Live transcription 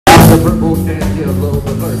purple and yellow,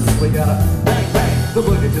 the verse. We gotta bang, bang, the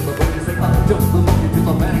boogie to the boogie, say up, jump the boogie to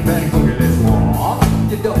the bang, bang, boogie, let's walk.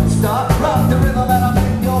 You don't stop, rock the rhythm and I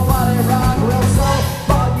make your body rock real slow.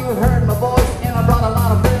 Thought you heard my voice and I brought a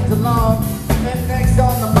lot of friends along. And next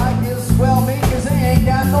on the mic is, well, me, cause they ain't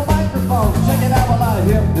got no microphone. Check it out while I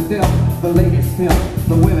hip the dip, the ladies pimp,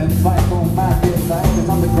 the women fight on my midnight. Cause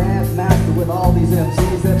I'm the grand master with all these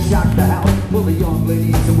MCs that shock the house. Full of young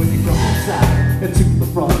ladies, and when you come inside and to the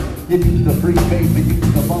front, you need the free bass, you need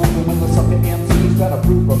the bone. And when the sucker MCs got a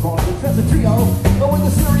proof of orange, it's a trio. But when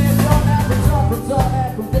the serious young average on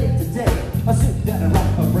from day to day, I sit down and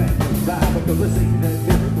write a brand new rhyme because we're singing that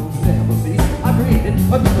lyrical fantasies. I created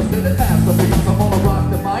a devastated masterpiece. I'm gonna rock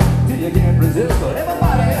the mic till you can't resist. So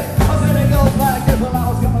everybody, I said it goes like this. When I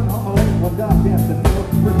was coming home late one dark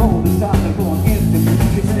afternoon, we're going to stop and going into music.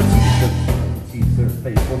 She said, she's her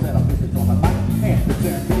faithful, and I'm missing on my mic. And the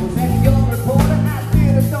turntables and young reporter, I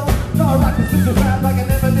did it though. So I rock the super rhyme like I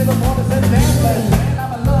never did before. I said, damn, man,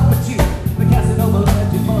 I'm in love with you. The Casanova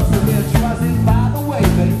legend must have been true. I said, by the way,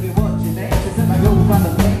 baby, what's your name? She said, I go by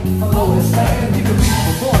the name of Lois Lane. You can be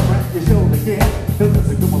before, right? Your shoulder again. Cause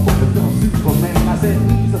a good one with the Superman. I said,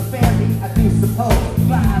 he's a fairy, I do suppose.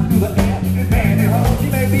 Flying through the air, you can pantyhose. He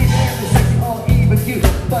may be very sexy or even cute,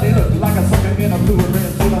 but he looked like a sucker in a blue and red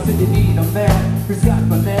suit. I said, you need a man who's got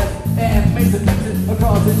finesse and makes it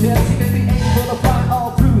across the chest. He may be able to fly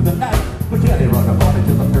all through the night, but can he rock a body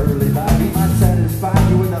till the early light? He might satisfy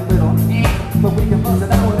you with a little but we can buzz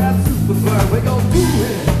it out with that super bird. We gon' do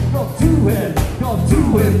it, gon' do it, gon'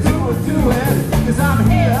 do it, do it, do it. Cause I'm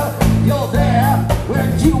here, you're there, we're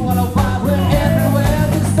Q105, we're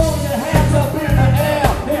everywhere. Just throw your hands up in the air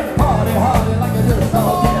and party hardy like a little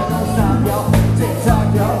dog. Yeah, don't stop, y'all,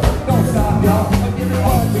 tick-tock, y'all, don't stop, y'all. Give me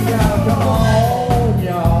what you got, come on,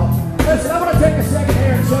 y'all. Listen, I'm gonna take a second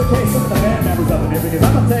here and showcase some of the band members up in here because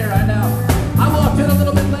I'm gonna tell you right now, I walked in a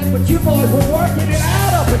little bit late, but you boys were working it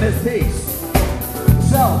out up in this piece.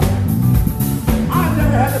 So, I've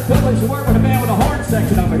never had the privilege to work with a man with a horn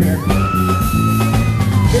section over here.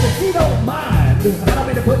 And if you don't mind, I don't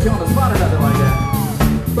mean to put you on the spot or nothing like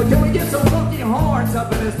that, but can we get some funky horns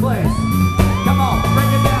up in this place? Come on,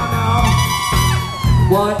 break it down now.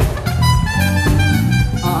 What?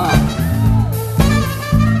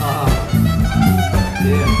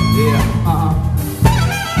 Yeah,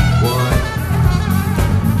 What?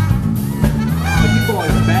 Oh, you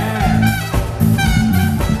boys bad.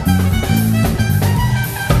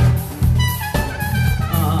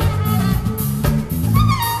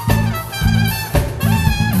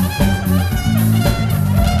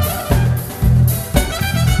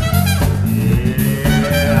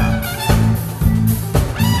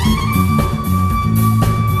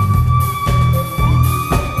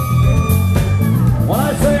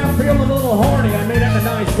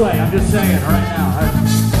 I'm just saying right now.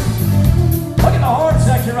 Look at the horn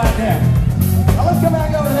section right there. Now let's come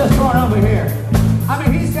back over to this part over here. I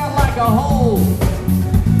mean, he's got like a whole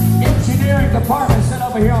engineering department set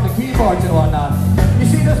over here on the keyboards and whatnot. You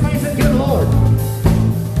see this mason? Good Lord.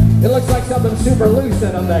 It looks like something super loose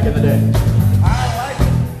set up back in the day. I like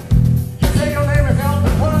it. You say your name is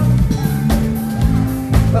Elton What?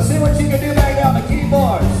 Let's see what you can do back down the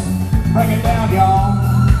keyboards. Bring it down, y'all.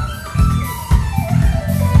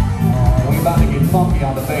 About to get funky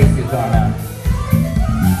on the bass guitar now.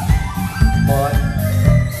 But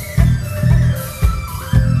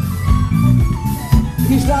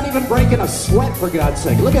he's not even breaking a sweat, for God's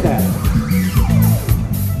sake. Look at that.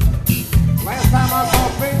 Last time I saw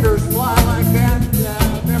fingers fly like that,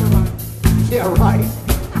 never mind. Yeah, right.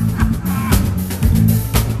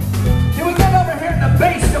 Can we get over here in the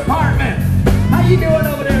bass department? How you doing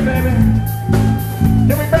over there, baby?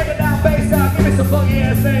 Can we break it down bass down? Give me some funky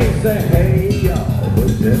ass bass. Say, hey, y'all,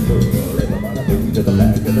 push that girl. Everybody move to the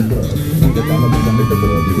back of the club. We the top of the make the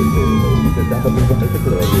club beautiful. We the top of the make the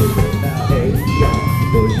club beautiful. Now, hey, y'all,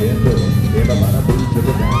 push that girl. Everybody move to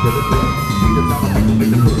the back of the club. We the top of the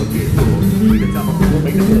make the club beautiful. We the top of the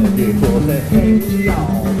make the club beautiful. Say, hey,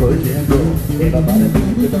 y'all, push that girl. Everybody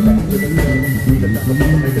move to the back of the club. We the top of the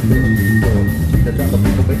make the club beautiful. We the top of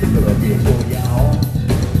the make the club beautiful, y'all.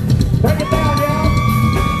 Break it down, y'all.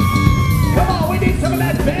 Come on, we need some of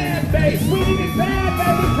that bad bass. We need it bad,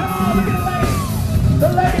 baby. Come on, look at the ladies. The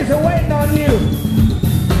ladies are waiting on you.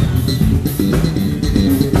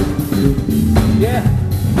 Yeah.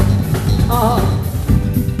 Oh,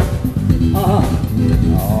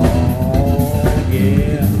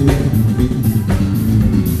 yeah.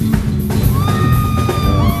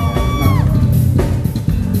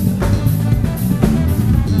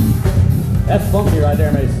 That's funky right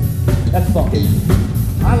there, Mason. That's funky.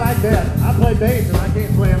 I like that. I play bass and I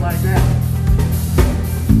can't play it like that.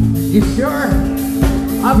 You sure?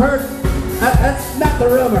 I've heard, that's not the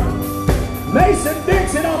rumor. Mason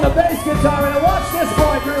Dixon on the bass guitar, and watch this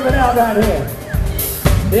boy grooving out right here.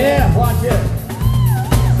 Yeah, watch it.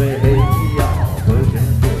 Say, hey, y'all, push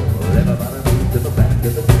and pull. Everybody move to the back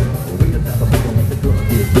of the club. We the type of people make the club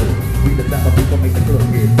get good. We the type of people make the club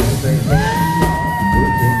get good. Say, hey, y'all,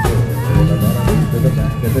 push and pull. Everybody move to the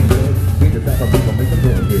back of the club. We the type of people make the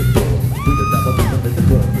club get good. We the type of people make the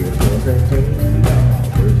club get good. Say, hey, y'all,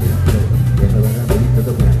 push and pull. Everybody move to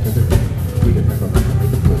the back of the club. We the type of people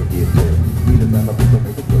make the club get good. We the type of people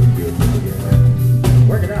make the club get good. Yeah.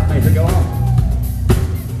 Work it out, Mason. Go on.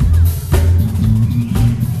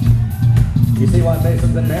 You see why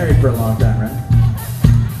Mason's been married for a long time, right?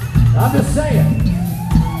 I'm just saying.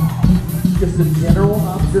 Just a general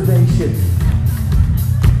observation.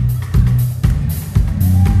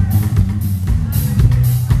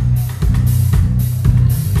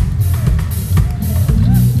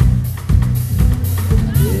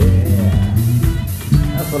 Yeah.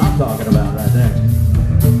 That's what I'm talking about right there.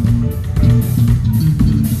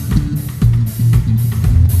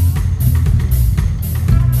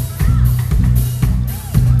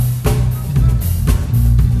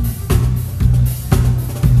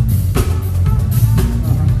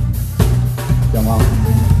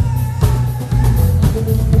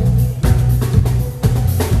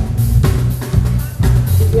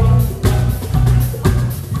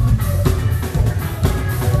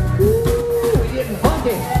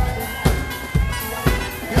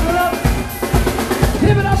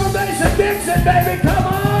 Dixon, baby, come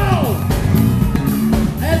on!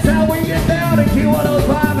 That's how we get down to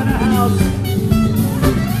Q105 in the house.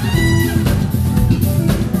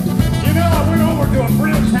 You know, I went over to a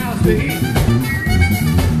friend's house to eat.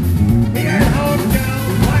 He had home down,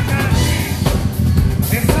 black-eyed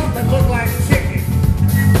peas, and something looked like chicken.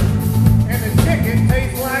 And the chicken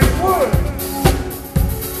tastes like wood.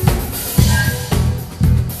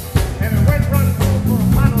 And it went running over a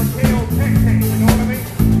bottle of KO pancakes, you know what I mean?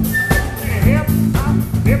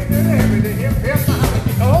 Hip to the everything, hip,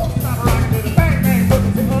 oh, stop rocking to the bang, bang,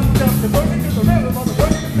 boogie to unjump, the boogie to the rhythm on the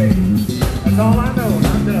boogie to beat. That's all I know, and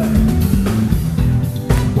I'm done.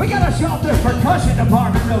 We gotta show off this percussion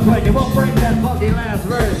department real quick, and we'll bring that funky last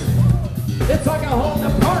verse. It's like a whole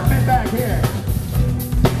department back here.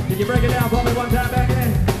 Can you break it down for me one time back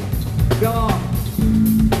there? Go on.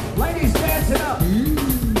 Ladies dancing up.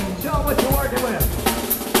 Show them what you're working with.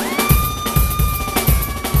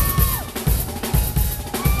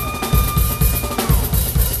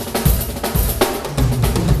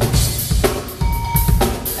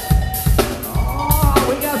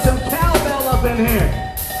 In here.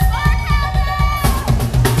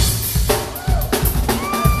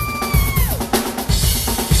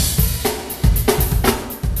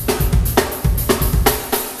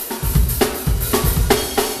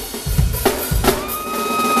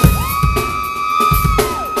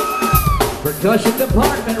 Percussion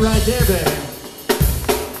department right there, baby.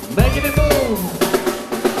 Making it move.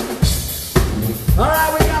 All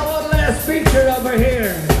right, we got one last feature over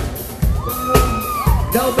here.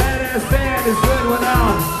 No badass band is good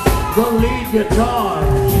without the lead guitar.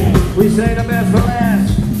 We say the best for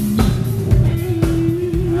last.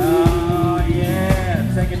 Oh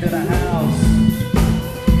yeah, take it to the house.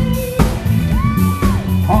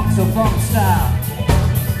 Hunks of Funk style.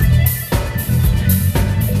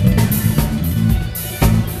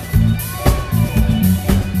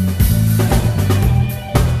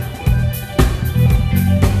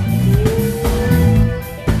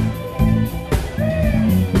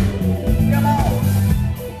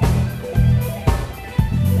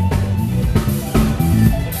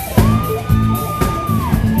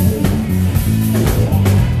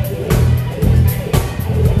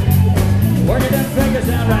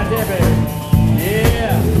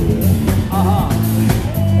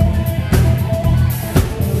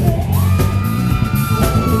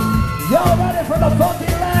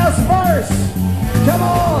 Come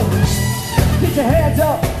on! Get your hands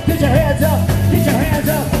up! Get your hands up! Get your hands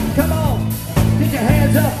up! Come on! Get your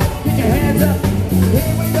hands up! Get your hands up!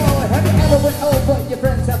 Here we go! Have you ever went over your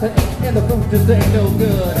friend's house and eat and the food just ain't no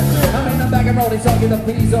good? I mean, I'm back and rolling, talking the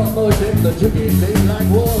peas on motion, the chicken tastes like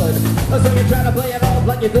wood. So you're trying to play it off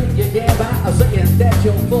like you think you can by saying that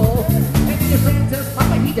you're full. And then your friend says,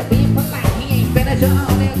 Papa, he just being polite, he ain't finished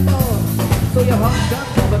all that door. So your heart got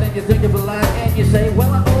covered and you think you're polite and you say,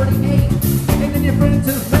 well, I already ate. And then your friend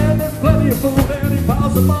says, man, there's plenty of food and he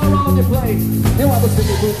piles some more on your plate. You know, I was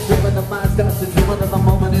thinking food tripping, the mind starts to tremble at the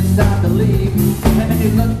moment it's time to leave. And then you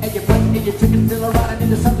look at your plate and your chicken still around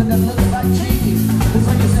into something that looks like cheese. And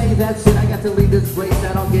so you say, that's it, I got to leave this place,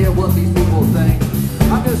 I don't care what these people think.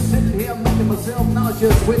 I'm just sitting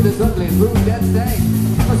just with this ugly food that's dank.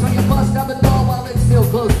 So you bust out the door while it's still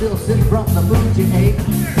closed, still sick from the food you ate.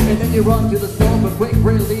 And then you run to the store for quick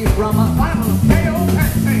relief from a bottle of KO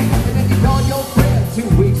pain. And then you call your friend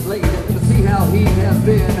 2 weeks later to see how he has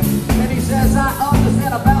been. And he says, I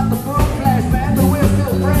understand about the food flash, man, but we're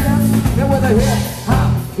still friends. And with a hip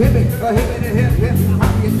hop, hippie, a hippie, hip hip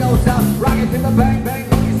hop, you don't stop rocking to the bang bang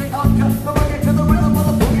boogie, sing up to the boogie to the rhythm of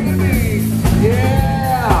the boogie beat.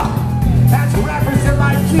 Yeah, that's rappers in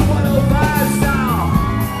my Q105 style.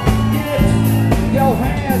 Get your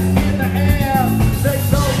hands in the air, say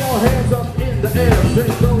throw your hands up in the air, say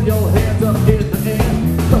throw your hands up in the air,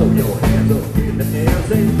 throw your hands up in the air,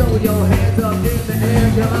 say throw your hands up in the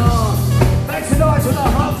air, come on.